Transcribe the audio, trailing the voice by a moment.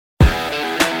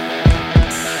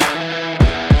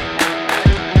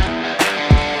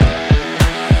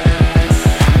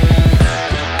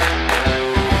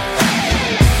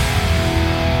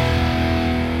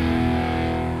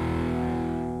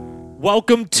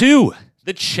Welcome to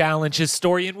The Challenge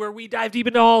Historian, where we dive deep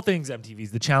into all things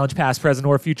MTV's The Challenge, past, present,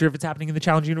 or future, if it's happening in the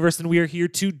Challenge universe, and we are here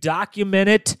to document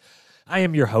it. I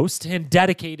am your host and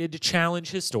dedicated Challenge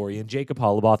historian, Jacob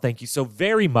Hollabaugh. Thank you so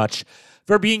very much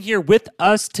for being here with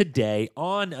us today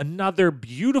on another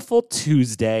beautiful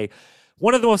Tuesday.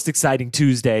 One of the most exciting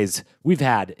Tuesdays we've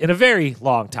had in a very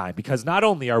long time, because not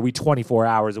only are we 24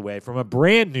 hours away from a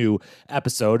brand new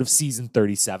episode of Season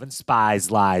 37,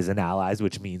 Spies, Lies, and Allies,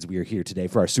 which means we are here today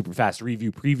for our super fast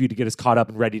review preview to get us caught up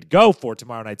and ready to go for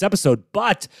tomorrow night's episode,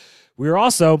 but we're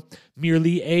also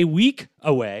merely a week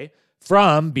away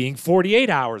from being 48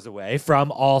 hours away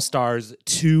from All-Stars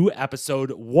 2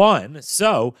 Episode 1.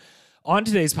 So on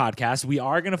today's podcast, we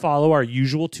are going to follow our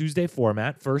usual Tuesday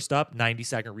format. First up,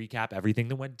 90-second recap, everything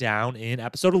that went down in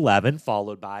Episode 11,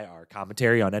 followed by our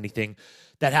commentary on anything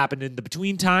that happened in the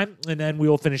between time, and then we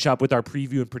will finish up with our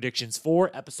preview and predictions for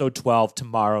Episode 12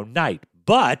 tomorrow night.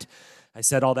 But I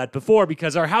said all that before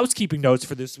because our housekeeping notes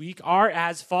for this week are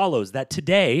as follows, that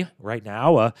today, right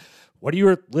now, what you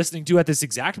are listening to at this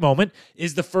exact moment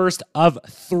is the first of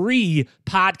 3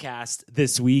 podcasts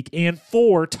this week and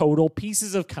 4 total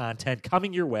pieces of content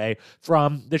coming your way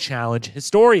from the Challenge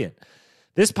Historian.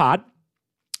 This pod,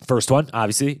 first one,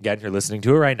 obviously, again, you're listening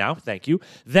to it right now. Thank you.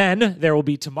 Then there will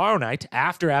be tomorrow night,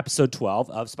 after episode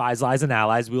 12 of Spies, Lies, and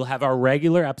Allies, we'll have our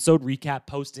regular episode recap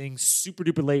posting super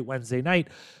duper late Wednesday night,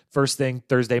 first thing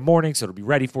Thursday morning, so it'll be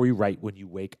ready for you right when you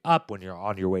wake up, when you're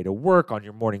on your way to work, on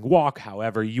your morning walk,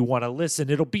 however you want to listen.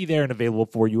 It'll be there and available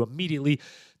for you immediately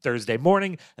Thursday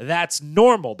morning. That's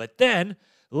normal. But then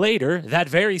later, that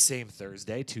very same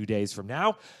Thursday, 2 days from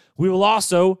now, we will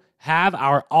also have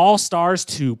our All-Stars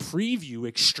 2 preview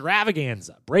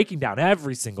extravaganza, breaking down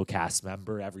every single cast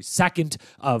member, every second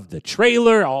of the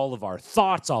trailer, all of our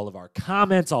thoughts, all of our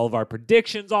comments, all of our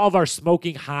predictions, all of our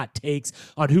smoking hot takes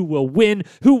on who will win,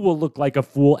 who will look like a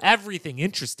fool, everything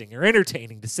interesting or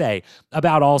entertaining to say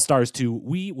about All-Stars 2,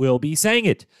 we will be saying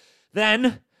it.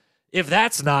 Then, if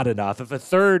that's not enough, if a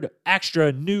third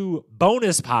extra new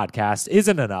bonus podcast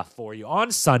isn't enough for you,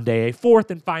 on Sunday, a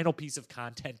fourth and final piece of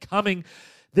content coming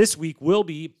this week will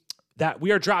be that we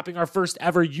are dropping our first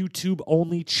ever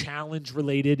YouTube-only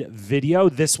challenge-related video,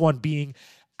 this one being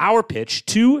our pitch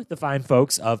to the fine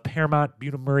folks of Paramount,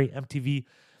 Bunim-Murray, MTV,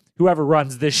 whoever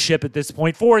runs this ship at this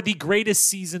point, for the greatest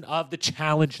season of the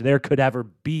challenge there could ever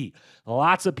be.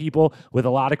 Lots of people with a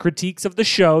lot of critiques of the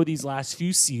show these last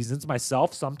few seasons,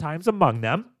 myself sometimes among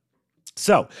them.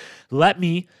 So let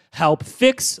me help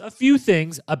fix a few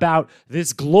things about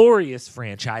this glorious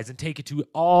franchise and take it to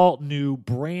all new,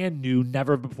 brand new,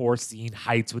 never before seen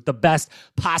heights with the best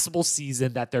possible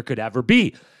season that there could ever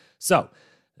be. So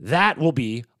that will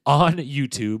be on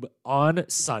YouTube on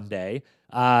Sunday.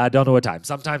 I don't know what time,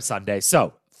 sometime Sunday.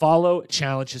 So follow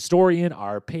Challenge Historian,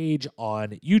 our page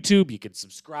on YouTube. You can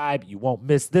subscribe. You won't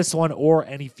miss this one or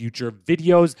any future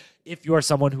videos. If you are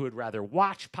someone who would rather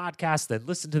watch podcasts than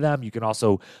listen to them, you can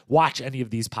also watch any of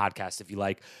these podcasts if you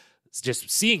like. It's just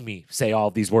seeing me say all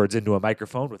of these words into a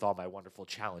microphone with all my wonderful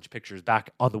challenge pictures back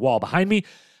on the wall behind me.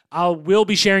 I will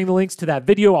be sharing the links to that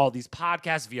video, all these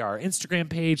podcasts, via our Instagram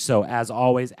page. So as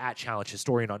always, at Challenge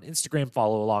Historian on Instagram,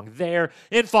 follow along there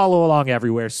and follow along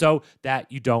everywhere so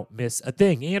that you don't miss a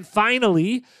thing. And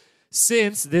finally,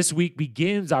 since this week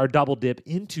begins our double dip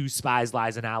into Spies,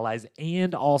 Lies, and Allies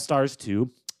and All-Stars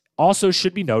 2, also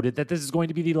should be noted that this is going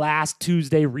to be the last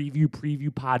Tuesday review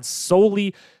preview pod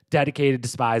solely dedicated to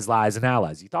Spies, Lies, and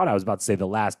Allies. You thought I was about to say the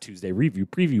last Tuesday review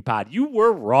preview pod. You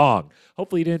were wrong.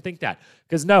 Hopefully you didn't think that.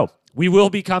 Because no, we will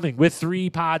be coming with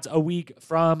 3 pods a week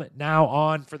from now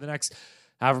on for the next,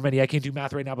 however many, I can't do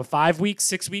math right now, but 5 weeks,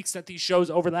 6 weeks that these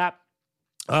shows overlap.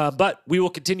 But we will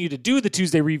continue to do the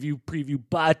Tuesday review preview,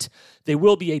 but they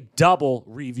will be a double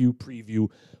review preview,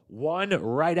 one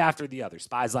right after the other.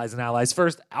 Spies, Lies, and Allies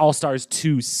first, All-Stars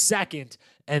 2 second,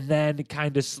 and then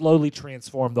kind of slowly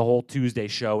transform the whole Tuesday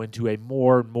show into a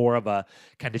more and more of a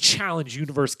kind of Challenge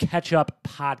Universe catch-up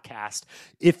podcast,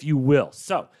 if you will.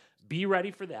 So be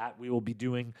ready for that. We will be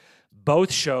doing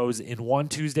both shows in one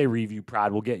Tuesday review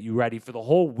pod. We'll get you ready for the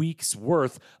whole week's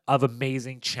worth of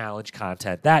amazing challenge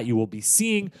content that you will be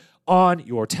seeing on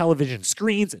your television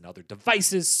screens and other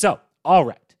devices. So, all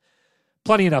right.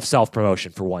 Plenty enough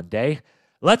self-promotion for one day.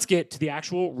 Let's get to the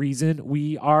actual reason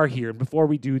we are here. And before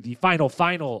we do the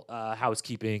final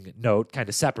housekeeping note, kind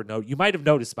of separate note, you might have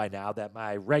noticed by now that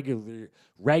my regularly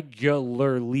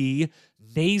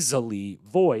nasally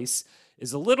voice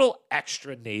is a little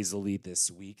extra nasally this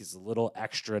week, is a little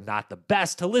extra not the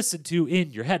best to listen to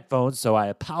in your headphones, so I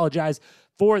apologize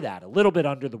for that. A little bit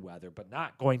under the weather, but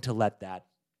not going to let that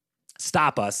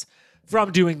stop us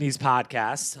from doing these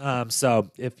podcasts. So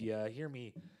if you hear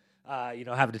me,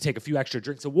 having to take a few extra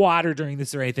drinks of water during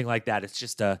this or anything like that, it's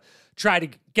just to try to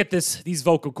get these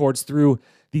vocal cords through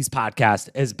these podcasts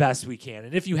as best we can.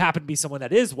 And if you happen to be someone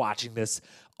that is watching this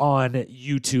on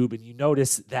YouTube and you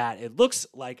notice that it looks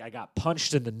like I got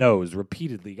punched in the nose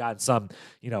repeatedly, got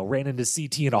ran into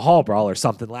CT in a hall brawl or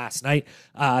something last night,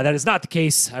 that is not the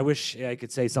case. I wish I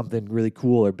could say something really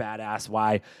cool or badass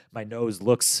why my nose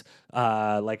looks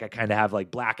like I kind of have like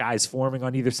black eyes forming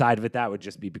on either side of it. That would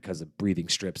just be because of breathing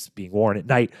strips being worn at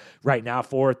night right now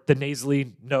for the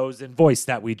nasally nose and voice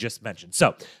that we just mentioned.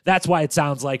 So that's why it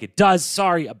sounds like it does.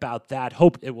 Sorry about that.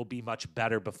 Hope it will be much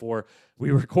better before we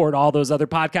record all those other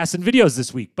podcasts and videos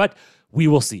this week, but we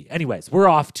will see. Anyways, we're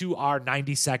off to our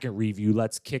 90-second review.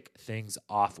 Let's kick things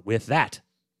off with that.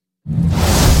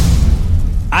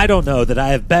 I don't know that I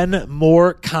have been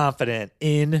more confident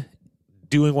in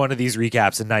doing one of these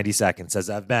recaps in 90 seconds as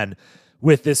I've been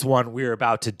with this one we're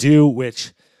about to do,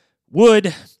 which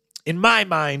would, in my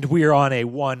mind, we're on a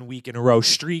 1 week in a row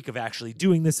streak of actually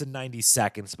doing this in 90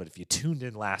 seconds. But if you tuned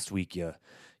in last week, you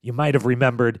might have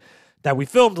remembered that we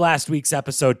filmed last week's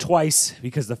episode twice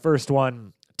because the first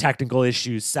one, technical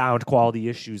issues, sound quality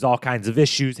issues, all kinds of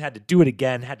issues, had to do it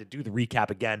again, had to do the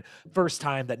recap again. First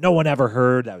time that no one ever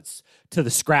heard, that was to the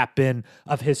scrap bin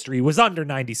of history, was under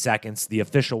 90 seconds. The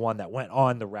official one that went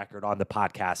on the record on the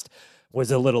podcast was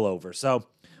a little over. So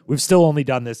we've still only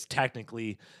done this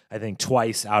technically, I think,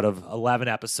 twice out of 11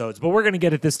 episodes, but we're going to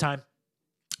get it this time.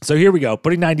 So here we go,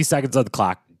 putting 90 seconds on the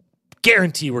clock.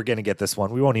 Guarantee we're going to get this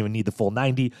one. We won't even need the full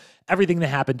 90. Everything that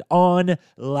happened on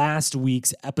last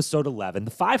week's episode 11,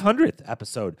 the 500th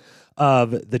episode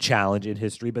of the challenge in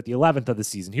history, but the 11th of the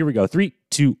season. Here we go. 3,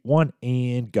 2, 1,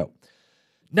 and go.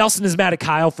 Nelson is mad at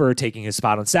Kyle for taking his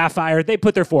spot on Sapphire. They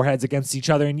put their foreheads against each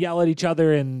other and yell at each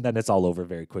other, and then it's all over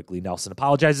very quickly. Nelson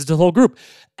apologizes to the whole group.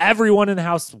 Everyone in the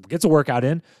house gets a workout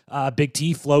in. Big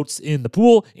T floats in the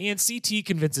pool, and CT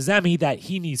convinces Emmy that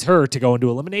he needs her to go into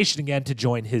elimination again to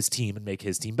join his team and make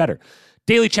his team better.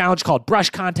 Daily challenge called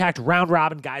Brush Contact, Round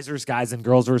Robin, Guys vs. Guys, and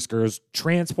Girls vs. Girls,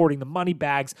 transporting the money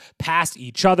bags past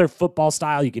each other, football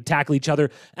style. You can tackle each other.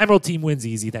 Emerald team wins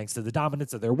easy thanks to the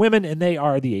dominance of their women, and they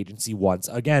are the agency once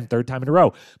again, third time in a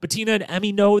row. Bettina and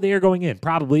Emmy know they are going in.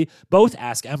 Probably both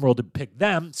ask Emerald to pick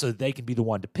them so that they can be the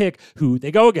one to pick who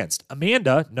they go against.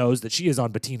 Amanda knows that she is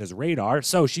on Bettina's radar,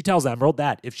 so she tells Emerald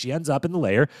that if she ends up in the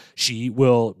lair, she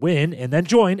will win and then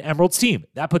join Emerald's team.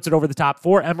 That puts it over the top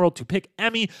for Emerald to pick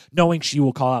Emmy, knowing she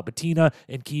will call out Bettina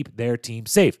and keep their team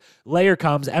safe. Layer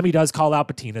comes. Emmy does call out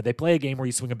Bettina. They play a game where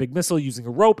you swing a big missile using a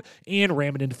rope and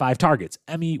ram it into 5 targets.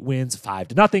 Emmy wins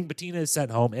 5-0. Bettina is sent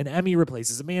home, and Emmy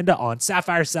replaces Amanda on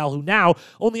Sapphire Cell, who now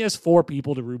only has 4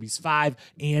 people to Ruby's 5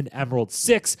 and Emerald's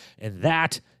 6. And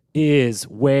that is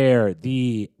where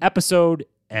the episode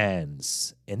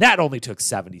ends. And that only took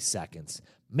 70 seconds.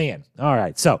 Man. All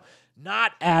right. So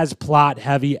not as plot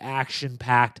heavy, action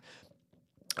packed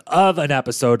of an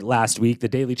episode last week. The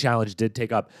daily challenge did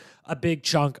take up a big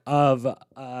chunk of it,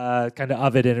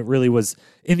 and it really was,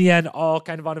 in the end, all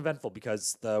kind of uneventful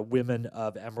because the women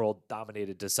of Emerald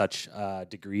dominated to such a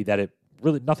degree that it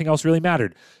really nothing else really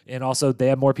mattered. And also, they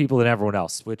had more people than everyone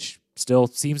else, which still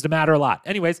seems to matter a lot.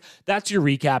 Anyways, that's your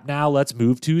recap. Now let's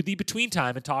move to the between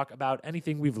time and talk about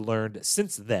anything we've learned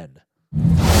since then.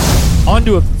 On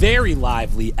to a very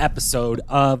lively episode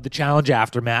of the Challenge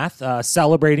Aftermath,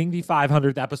 celebrating the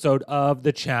 500th episode of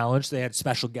the Challenge. They had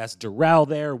special guest Darrell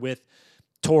there with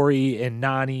Tori and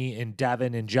Nani and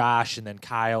Devin and Josh, and then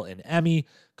Kyle and Emmy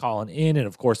calling in, and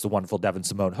of course the wonderful Devin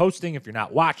Simone hosting. If you're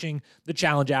not watching the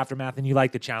Challenge Aftermath and you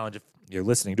like the Challenge, if you're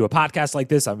listening to a podcast like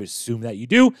this, I would assume that you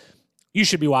do, you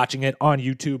should be watching it on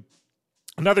YouTube.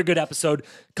 Another good episode.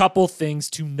 Couple things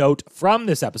to note from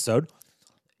this episode.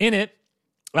 In it,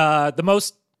 the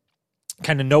most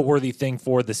kind of noteworthy thing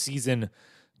for the season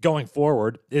going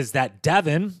forward is that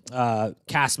Devin,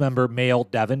 cast member male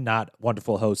Devin, not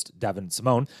wonderful host Devin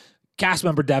Simone, cast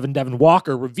member Devin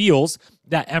Walker reveals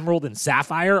that Emerald and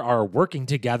Sapphire are working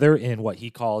together in what he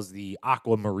calls the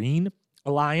Aquamarine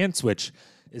Alliance, which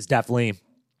is definitely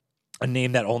a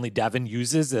name that only Devin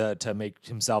uses to make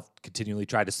himself continually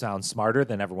try to sound smarter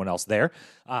than everyone else there.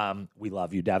 We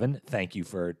love you, Devin. Thank you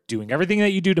for doing everything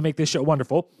that you do to make this show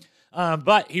wonderful.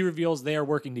 But he reveals they are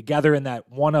working together and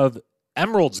that one of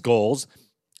Emerald's goals,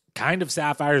 kind of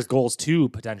Sapphire's goals too,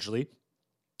 potentially,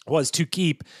 was to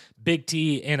keep Big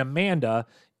T and Amanda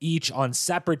each on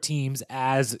separate teams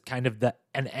as kind of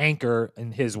an anchor,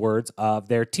 in his words, of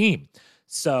their team.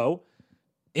 So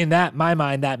in my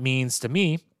mind, that means to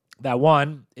me that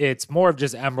one, it's more of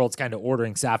just Emerald's kind of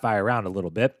ordering Sapphire around a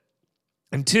little bit.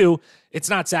 And two, it's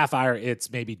not Sapphire,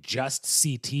 it's maybe just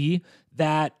CT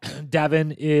that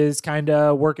Devin is kind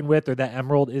of working with, or that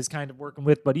Emerald is kind of working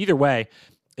with. But either way,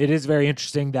 it is very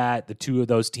interesting that the two of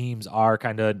those teams are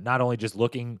kind of not only just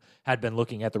had been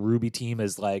looking at the Ruby team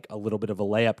as like a little bit of a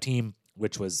layup team,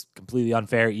 which was completely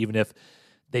unfair, even if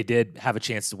they did have a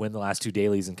chance to win the last two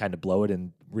dailies and kind of blow it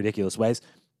in ridiculous ways.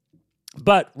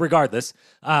 But regardless,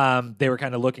 they were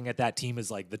kind of looking at that team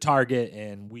as like the target,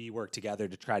 and we work together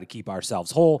to try to keep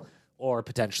ourselves whole. Or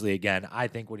potentially, again, I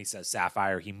think when he says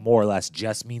Sapphire, he more or less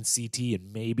just means CT,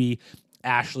 and maybe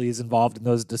Ashley is involved in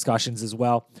those discussions as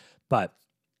well. But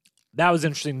that was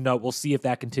interesting to note. We'll see if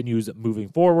that continues moving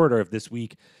forward, or if this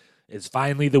week is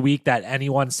finally the week that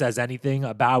anyone says anything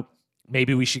about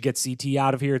maybe we should get CT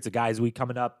out of here. It's a guys' week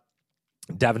coming up.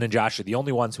 Devin and Josh are the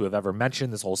only ones who have ever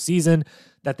mentioned this whole season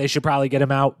that they should probably get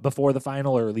him out before the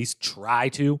final, or at least try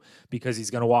to, because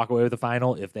he's going to walk away with the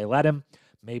final if they let him.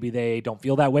 Maybe they don't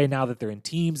feel that way now that they're in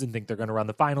teams and think they're going to run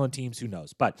the final in teams. Who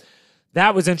knows? But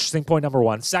that was interesting, point number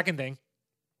one. Second thing,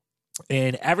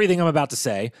 and everything I'm about to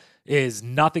say is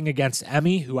nothing against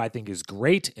Emmy, who I think is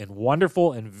great and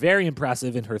wonderful and very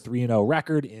impressive in her 3-0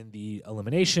 record in the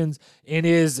eliminations, and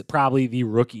is probably the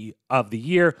rookie of the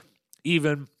year,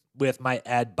 even with my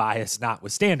Ed bias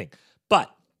notwithstanding. But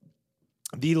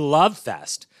the love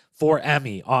fest for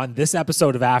Emmy on this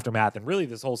episode of Aftermath, and really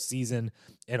this whole season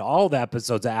and all the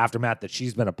episodes of Aftermath that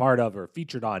she's been a part of or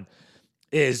featured on,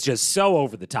 is just so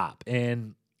over the top.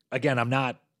 And again, I'm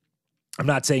not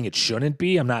saying it shouldn't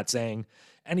be. I'm not saying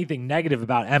anything negative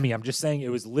about Emmy. I'm just saying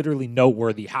it was literally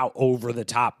noteworthy how over the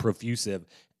top profusive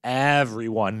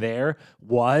everyone there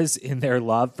was in their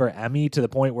love for Emmy, to the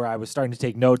point where I was starting to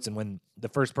take notes, and when the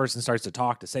first person starts to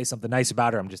talk to say something nice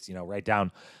about her, I'm just, write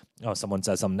down, someone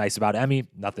says something nice about Emmy,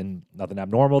 nothing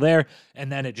abnormal there.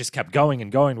 And then it just kept going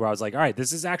and going, where I was like, all right,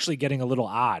 this is actually getting a little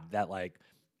odd that like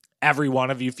every one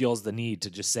of you feels the need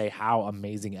to just say how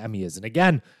amazing Emmy is. And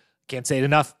again, can't say it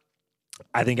enough.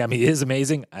 I think Emmy is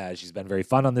amazing. She's been very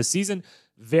fun on this season.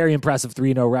 Very impressive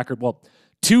 3-0 record. Well,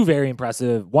 two very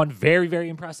impressive, one very, very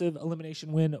impressive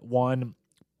elimination win, one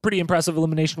pretty impressive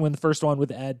elimination win, the first one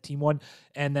with Ed, team one.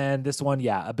 And then this one,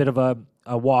 yeah, a bit of a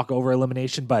walkover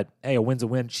elimination, but hey, a win's a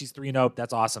win. She's 3-0.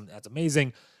 That's awesome. That's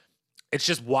amazing. It's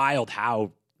just wild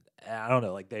how, I don't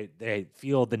know, like they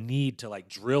feel the need to like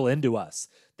drill into us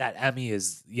that Emmy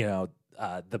is, the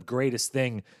greatest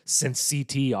thing since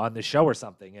CT on the show or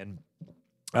something.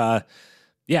 And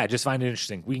yeah, just find it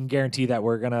interesting. We can guarantee that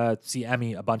we're going to see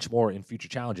Emmy a bunch more in future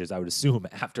challenges, I would assume,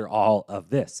 after all of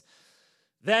this.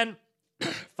 Then,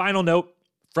 final note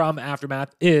from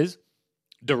Aftermath is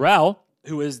Darrell,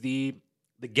 who is the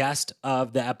guest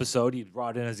of the episode. He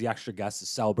brought in as the extra guest to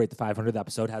celebrate the 500th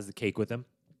episode, has the cake with him.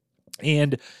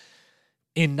 And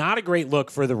in not a great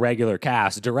look for the regular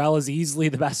cast, Darrell is easily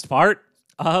the best part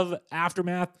of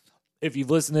Aftermath. If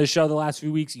you've listened to the show the last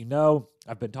few weeks,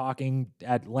 I've been talking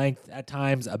at length at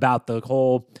times about the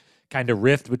whole kind of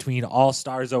rift between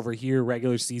all-stars over here,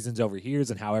 regular seasons over here,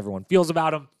 and how everyone feels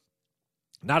about them.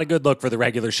 Not a good look for the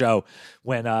regular show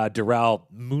when Darrell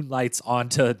moonlights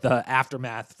onto the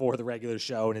Aftermath for the regular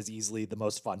show and is easily the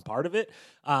most fun part of it.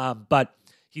 But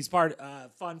he's fun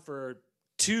for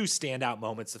two standout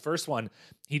moments. The first one,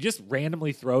 he just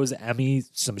randomly throws Emmy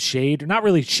some shade, or not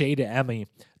really shade at Emmy.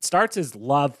 It starts his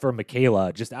love for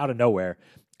Michaela just out of nowhere.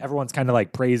 Everyone's kind of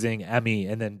like praising Emmy,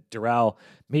 and then Darrell,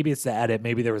 maybe it's the edit,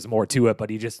 maybe there was more to it,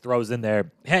 but he just throws in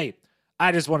there, hey,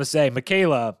 I just want to say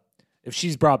Michaela, if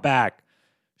she's brought back,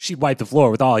 she'd wipe the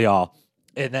floor with all y'all.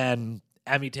 And then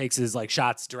Emmy takes his like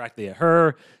shots directly at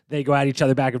her. They go at each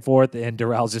other back and forth, and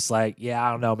Darrell's just like, yeah, I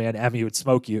don't know, man. Emmy would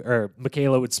smoke you, or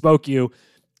Michaela would smoke you.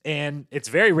 And it's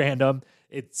very random.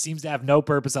 It seems to have no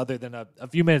purpose other than a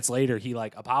few minutes later, he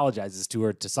like apologizes to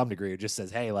her to some degree, or just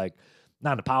says, hey, like,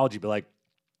 not an apology, but like,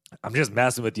 I'm just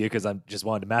messing with you because I'm just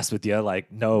wanting to mess with you.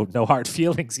 Like, no hard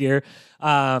feelings here.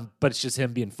 But it's just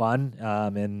him being fun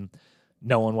and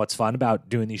knowing what's fun about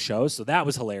doing these shows. So that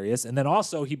was hilarious. And then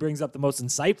also he brings up the most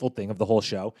insightful thing of the whole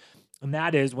show, and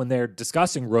that is when they're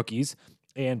discussing rookies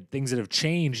and things that have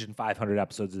changed in 500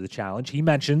 episodes of the challenge. He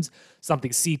mentions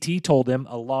something CT told him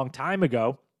a long time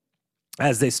ago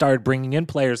as they started bringing in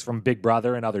players from Big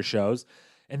Brother and other shows.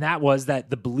 And that was that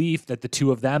the belief that the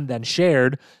two of them then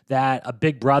shared, that a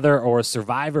Big Brother or a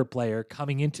Survivor player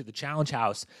coming into the challenge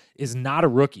house is not a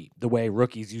rookie the way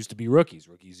rookies used to be rookies.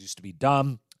 Rookies used to be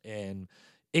dumb and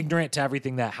ignorant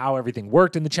to how everything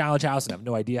worked in the challenge house and have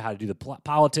no idea how to do the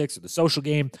politics or the social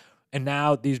game. And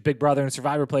now these Big Brother and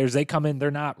Survivor players, they come in,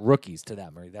 they're not rookies to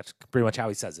them. Or that's pretty much how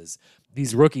he says is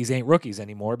these rookies ain't rookies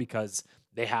anymore because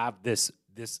they have this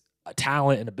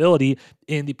talent and ability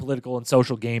in the political and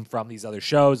social game from these other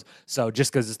shows. So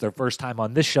just because it's their first time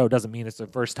on this show doesn't mean it's their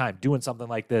first time doing something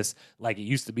like this, like it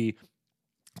used to be.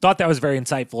 Thought that was very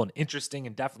insightful and interesting,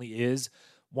 and definitely is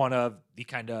one of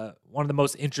the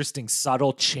most interesting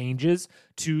subtle changes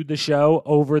to the show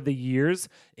over the years.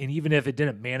 And even if it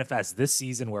didn't manifest this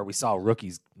season where we saw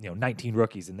rookies, 19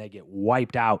 rookies, and they get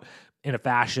wiped out in a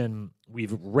fashion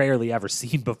we've rarely ever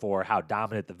seen before, how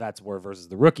dominant the vets were versus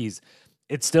the rookies,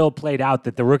 it still played out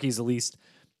that the rookies, at least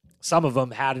some of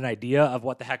them, had an idea of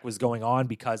what the heck was going on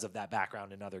because of that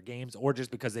background in other games, or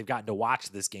just because they've gotten to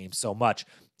watch this game so much.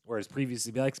 Whereas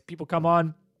previously, people come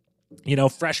on,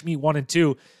 fresh meat 1 and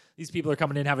 2. These people are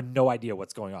coming in having no idea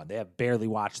what's going on. They have barely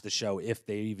watched the show if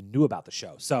they even knew about the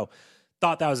show. So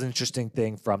thought that was an interesting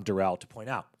thing from Darrell to point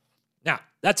out. Now,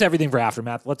 that's everything for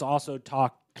Aftermath. Let's also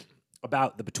talk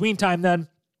about the Between Time then.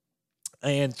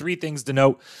 And 3 things to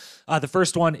note. The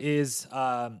first one is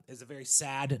a very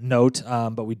sad note,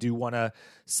 but we do want to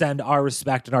send our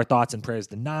respect and our thoughts and prayers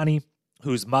to Nani,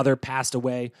 whose mother passed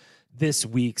away this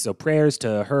week. So prayers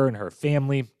to her and her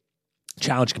family.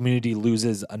 Challenge community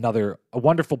loses a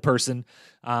wonderful person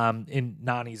in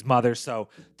Nani's mother. So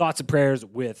thoughts and prayers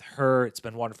with her. It's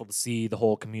been wonderful to see the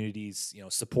whole community's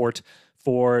support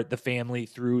for the family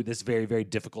through this very, very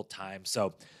difficult time.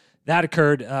 So that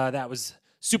occurred. That was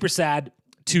super sad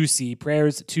to see.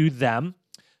 Prayers to them.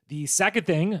 The second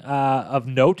thing of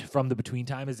note from the Between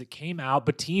Time is it came out,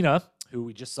 Bettina, who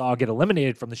we just saw get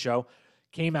eliminated from the show,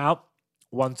 came out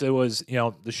once it was,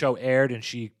 the show aired and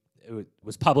it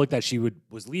was public that she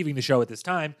was leaving the show at this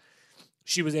time.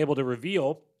 She was able to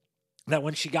reveal that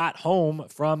when she got home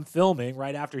from filming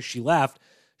right after she left,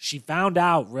 she found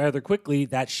out rather quickly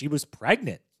that she was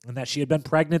pregnant and that she had been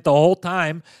pregnant the whole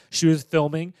time she was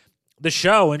filming the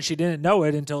show, and she didn't know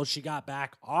it until she got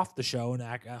back off the show and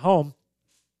back at home,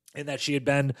 and that she had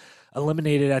been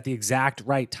eliminated at the exact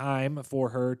right time for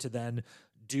her to then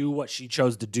do what she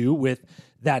chose to do with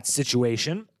that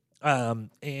situation.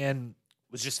 And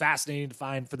was just fascinating to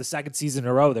find for the second season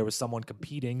in a row, there was someone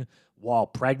competing while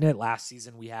pregnant. Last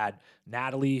season, we had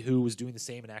Natalie, who was doing the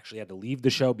same and actually had to leave the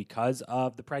show because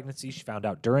of the pregnancy. She found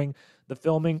out during the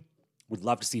filming. Would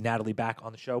love to see Natalie back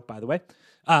on the show, by the way.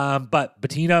 But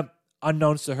Bettina,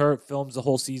 unknowns to her, films the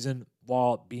whole season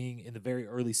while being in the very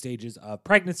early stages of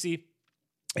pregnancy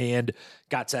and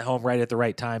got sent home right at the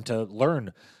right time to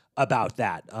learn about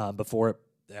that before.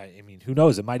 Who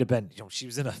knows? It might have been, she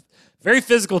was in a very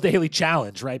physical daily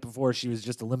challenge right before she was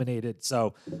just eliminated.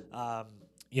 So,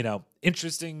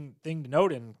 interesting thing to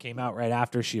note, and came out right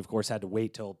after. She, of course, had to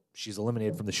wait till she's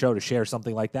eliminated from the show to share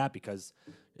something like that because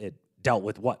it dealt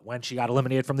with when she got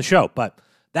eliminated from the show. But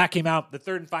that came out. The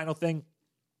third and final thing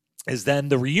is then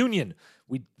the reunion.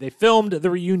 They filmed the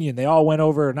reunion. They all went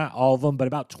over, not all of them, but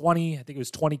about 20, I think it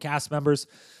was 20 cast members,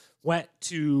 went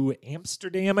to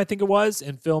Amsterdam, I think it was,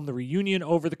 and filmed the reunion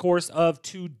over the course of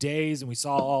 2 days. And we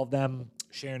saw all of them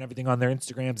sharing everything on their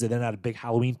Instagrams. They then had a big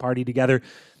Halloween party together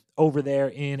over there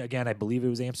in, again, I believe it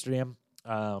was Amsterdam.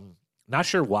 Not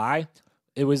sure why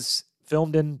it was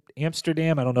filmed in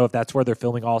Amsterdam. I don't know if that's where they're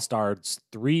filming All Stars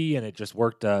 3, and it just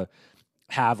worked to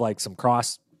have like some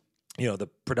cross, the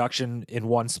production in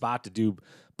one spot to do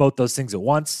both those things at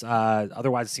once.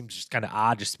 Otherwise, it seems just kind of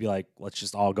odd just to be like, let's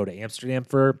just all go to Amsterdam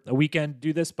for a weekend,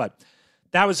 do this. But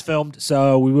that was filmed,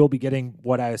 so we will be getting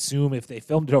what I assume, if they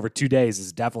filmed it over 2 days,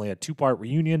 is definitely a 2-part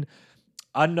reunion.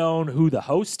 Unknown who the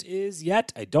host is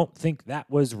yet. I don't think that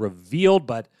was revealed,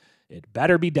 but it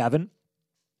better be Devin.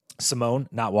 Simone,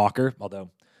 not Walker,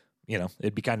 although,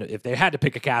 it'd be kind of, if they had to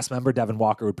pick a cast member, Devin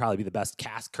Walker would probably be the best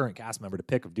current cast member to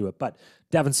pick of do it. But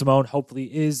Devin Simone hopefully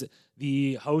is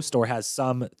the host or has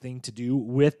something to do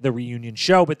with the reunion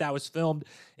show. But that was filmed,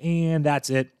 and that's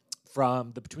it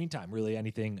from the Between Time. Really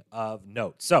anything of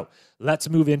note. So let's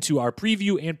move into our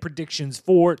preview and predictions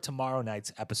for tomorrow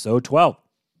night's episode 12.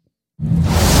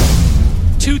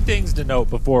 2 things to note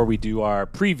before we do our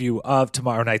preview of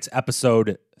tomorrow night's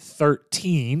episode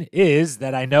 13 is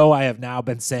that I know I have now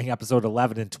been saying episode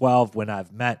 11 and 12 when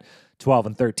I've met 12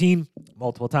 and 13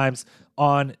 multiple times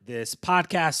on this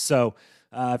podcast. So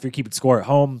if you're keeping score at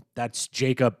home, that's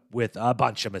Jacob with a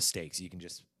bunch of mistakes. You can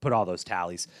just put all those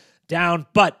tallies down.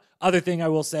 But other thing I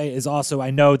will say is also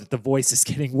I know that the voice is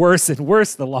getting worse and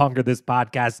worse the longer this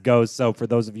podcast goes. So for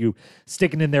those of you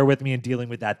sticking in there with me and dealing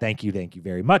with that, thank you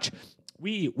very much.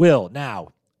 We will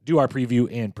now do our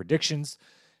preview and predictions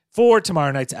for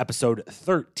tomorrow night's episode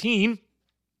 13.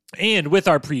 And with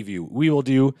our preview, we will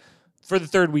do, for the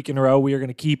 3rd week in a row, we are going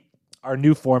to keep our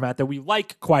new format that we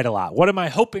like quite a lot. What am I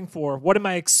hoping for? What am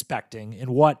I expecting?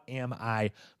 And what am I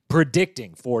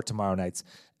predicting for tomorrow night's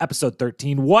episode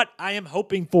 13. What I am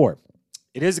hoping for.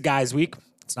 It is a guys' week.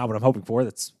 It's not what I'm hoping for.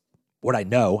 That's what I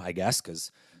know, I guess,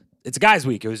 because it's a guys'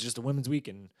 week. It was just a women's week,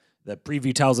 and the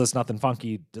preview tells us nothing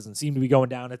funky doesn't seem to be going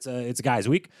down. It's a guys'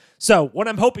 week. So what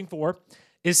I'm hoping for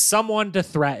is someone to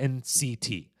threaten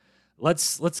CT.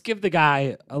 Let's give the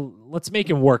guy let's make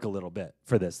him work a little bit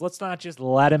for this. Let's not just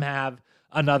let him have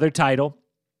another title.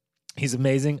 He's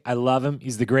amazing. I love him.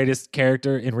 He's the greatest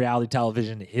character in reality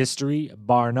television history,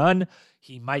 bar none.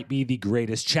 He might be the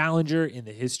greatest challenger in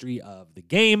the history of the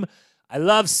game. I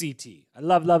love CT. I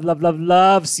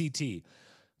love CT.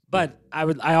 But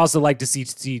I also like to see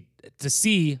CT.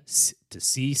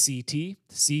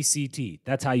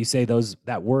 That's how you say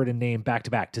that word and name back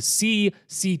to back. To see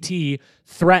CT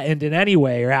threatened in any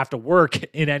way or have to work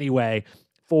in any way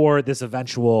for this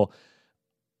eventual,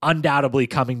 undoubtedly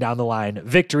coming down the line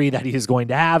victory that he is going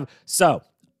to have. So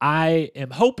I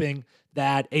am hoping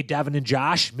that a Devin and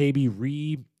Josh maybe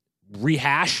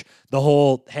rehash the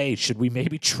whole, hey, should we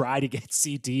maybe try to get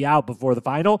CT out before the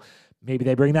final? Maybe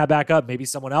they bring that back up. Maybe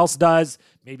someone else does.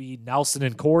 Maybe Nelson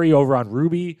and Corey over on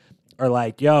Ruby are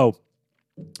like, yo,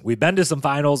 we've been to some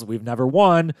finals. We've never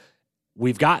won.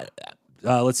 We've got,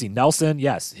 let's see, Nelson,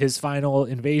 yes, his final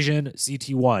invasion,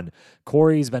 CT won.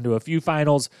 Corey's been to a few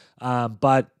finals,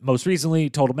 but most recently,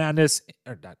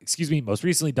 most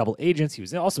recently, Double Agents. He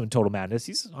was also in Total Madness.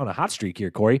 He's on a hot streak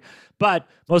here, Corey. But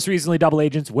most recently, Double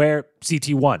Agents, where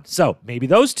CT won. So maybe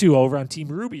those two over on Team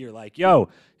Ruby are like, yo,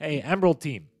 hey, Emerald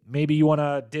team, maybe you want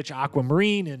to ditch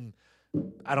Aquamarine and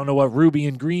I don't know what Ruby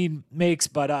and Green makes,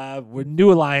 but we're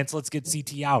new alliance. Let's get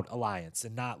CT out alliance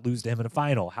and not lose to him in a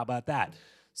final. How about that?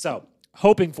 So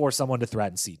hoping for someone to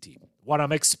threaten CT. What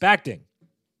I'm expecting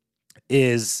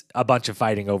is a bunch of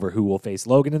fighting over who will face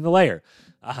Logan in the lair.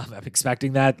 I'm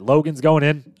expecting that Logan's going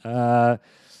in.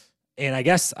 And I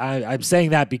guess I'm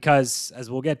saying that because,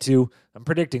 as we'll get to, I'm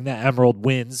predicting that Emerald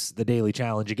wins the daily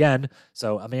challenge again.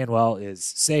 So Emmanuel is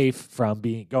safe from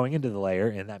going into the lair,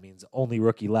 and that means only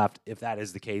rookie left, if that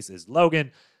is the case, is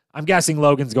Logan. I'm guessing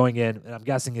Logan's going in, and I'm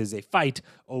guessing is a fight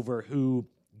over who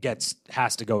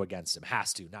has to go against him.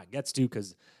 Has to, not gets to,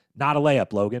 because not a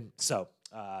layup, Logan. So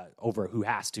over who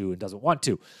has to and doesn't want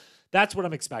to. That's what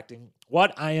I'm expecting.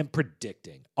 What I am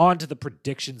predicting. On to the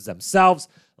predictions themselves.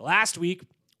 Last week,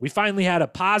 we finally had a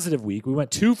positive week. We went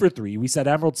 2 for 3. We said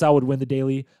Emerald Cell would win the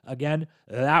daily again.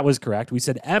 That was correct. We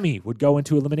said Emmy would go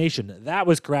into elimination. That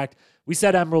was correct. We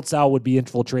said Emerald Cell would be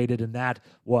infiltrated, and that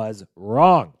was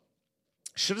wrong.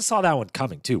 Should have saw that one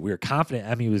coming, too. We were confident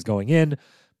Emmy was going in.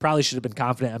 Probably should have been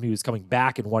confident Emmy was coming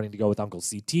back and wanting to go with Uncle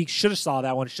CT. Should have saw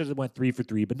that one. Should have went 3 for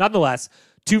 3. But nonetheless,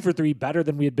 2 for 3, better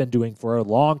than we had been doing for a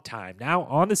long time. Now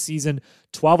on the season,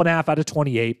 12.5 out of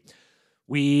 28.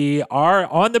 We are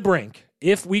on the brink.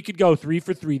 If we could go 3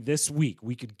 for 3 this week,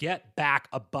 we could get back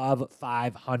above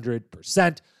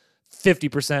 500%,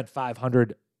 50%,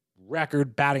 500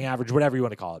 record, batting average, whatever you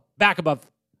want to call it. Back above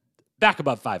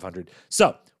 500.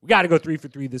 So we got to go 3 for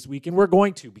 3 this week, and we're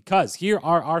going to, because here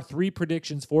are our 3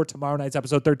 predictions for tomorrow night's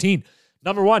episode 13.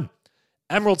 Number 1,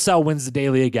 Emerald Cell wins the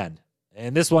daily again.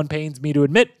 And this one pains me to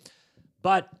admit,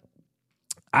 but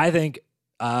I think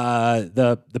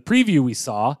the preview we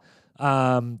saw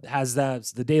has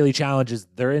the daily challenges.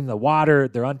 They're in the water.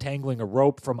 They're untangling a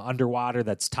rope from underwater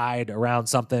that's tied around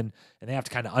something, and they have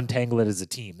to kind of untangle it as a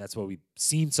team. That's what we've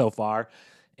seen so far.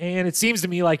 And it seems to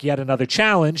me like yet another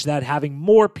challenge that having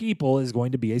more people is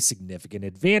going to be a significant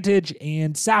advantage.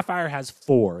 And Sapphire has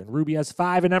 4, and Ruby has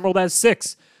 5, and Emerald has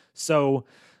 6. So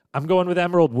I'm going with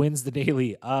Emerald wins the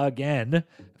daily again,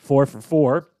 4 for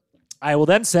 4. I will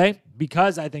then say,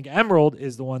 because I think Emerald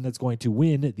is the one that's going to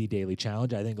win the daily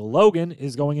challenge, I think Logan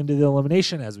is going into the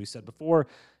elimination, as we said before.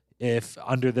 If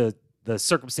under the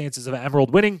circumstances of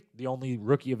Emerald winning, the only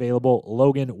rookie available,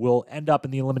 Logan, will end up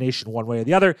in the elimination one way or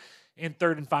the other. And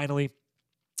third and finally,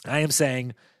 I am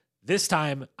saying this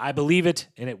time I believe it,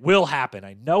 and it will happen.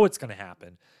 I know it's going to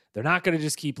happen. They're not going to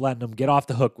just keep letting them get off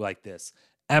the hook like this.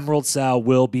 Emerald Cell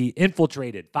will be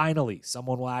infiltrated. Finally,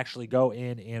 someone will actually go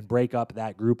in and break up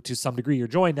that group to some degree or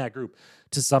join that group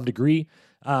to some degree.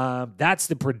 That's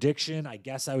the prediction. I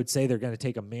guess I would say they're going to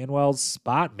take Emmanuel's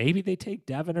spot. Maybe they take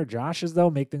Devin or Josh's, though,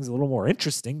 make things a little more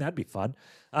interesting. That'd be fun.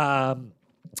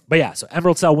 But yeah, so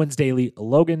Emerald Cell wins daily.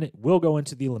 Logan will go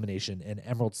into the elimination, and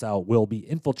Emerald Cell will be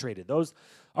infiltrated. Those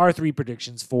are 3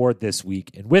 predictions for this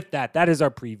week. And with that, that is our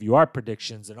preview, our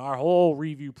predictions, and our whole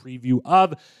preview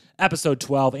of episode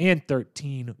 12 and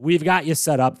 13. We've got you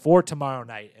set up for tomorrow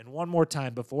night. And one more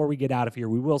time before we get out of here,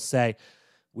 we will say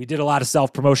We did a lot of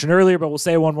self-promotion earlier, but we'll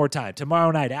say it one more time.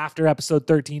 Tomorrow night, after episode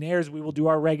 13 airs, we will do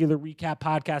our regular recap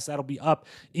podcast. That'll be up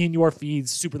in your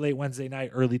feeds super late Wednesday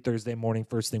night, early Thursday morning.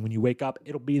 First thing when you wake up,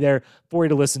 it'll be there for you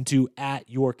to listen to at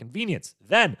your convenience.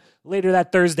 Then, later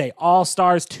that Thursday,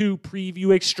 All-Stars 2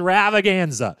 preview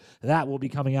extravaganza. That will be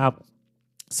coming out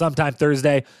sometime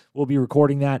Thursday. We'll be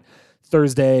recording that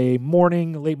Thursday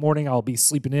morning, late morning. I'll be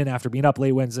sleeping in after being up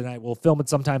late Wednesday night. We'll film it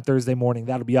sometime Thursday morning.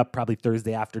 That'll be up probably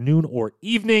Thursday afternoon or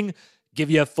evening. Give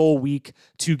you a full week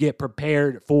to get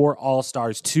prepared for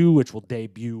All-Stars 2, which will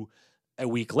debut a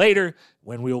week later,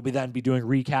 when we will then be doing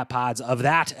recap pods of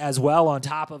that as well on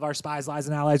top of our Spies, Lies,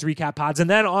 and Allies recap pods. And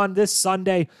then on this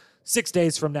Sunday, 6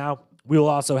 days from now, we will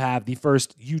also have the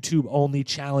first YouTube-only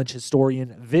Challenge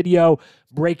Historian video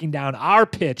breaking down our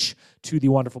pitch to the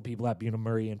wonderful people at Bunim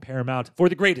Murray and Paramount for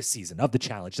the greatest season of the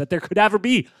Challenge that there could ever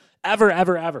be.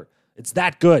 Ever. It's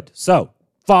that good. So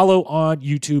follow on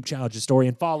YouTube, Challenge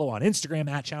Historian. Follow on Instagram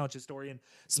at Challenge Historian.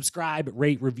 Subscribe,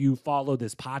 rate, review, follow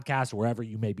this podcast wherever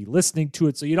you may be listening to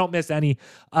it so you don't miss any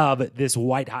of this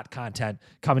white-hot content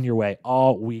coming your way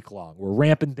all week long. We're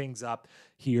ramping things up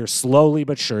here slowly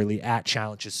but surely at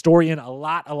Challenge Historian. A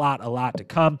lot to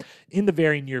come in the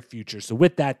very near future. So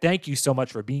with that, thank you so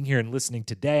much for being here and listening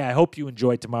today. I hope you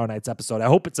enjoyed tomorrow night's episode. I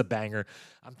hope it's a banger.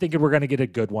 I'm thinking we're going to get a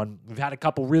good one. We've had a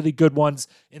couple really good ones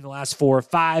in the last 4 or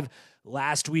 5.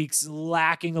 Last week's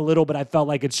lacking a little, but I felt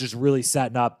like it's just really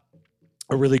setting up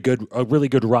a really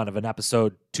good run of an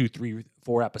episode, 2, 3,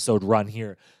 4 episode run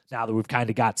here. Now that we've kind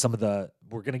of got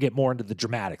we're going to get more into the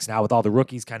dramatics. Now with all the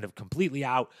rookies kind of completely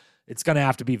out, it's going to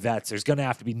have to be vets. There's going to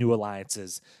have to be new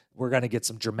alliances. We're going to get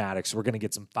some dramatics. We're going to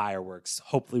get some fireworks.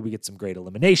 Hopefully we get some great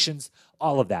eliminations,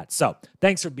 all of that. So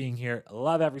thanks for being here. I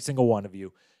love every single one of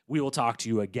you. We will talk to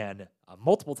you again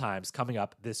multiple times coming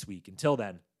up this week. Until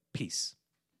then, peace.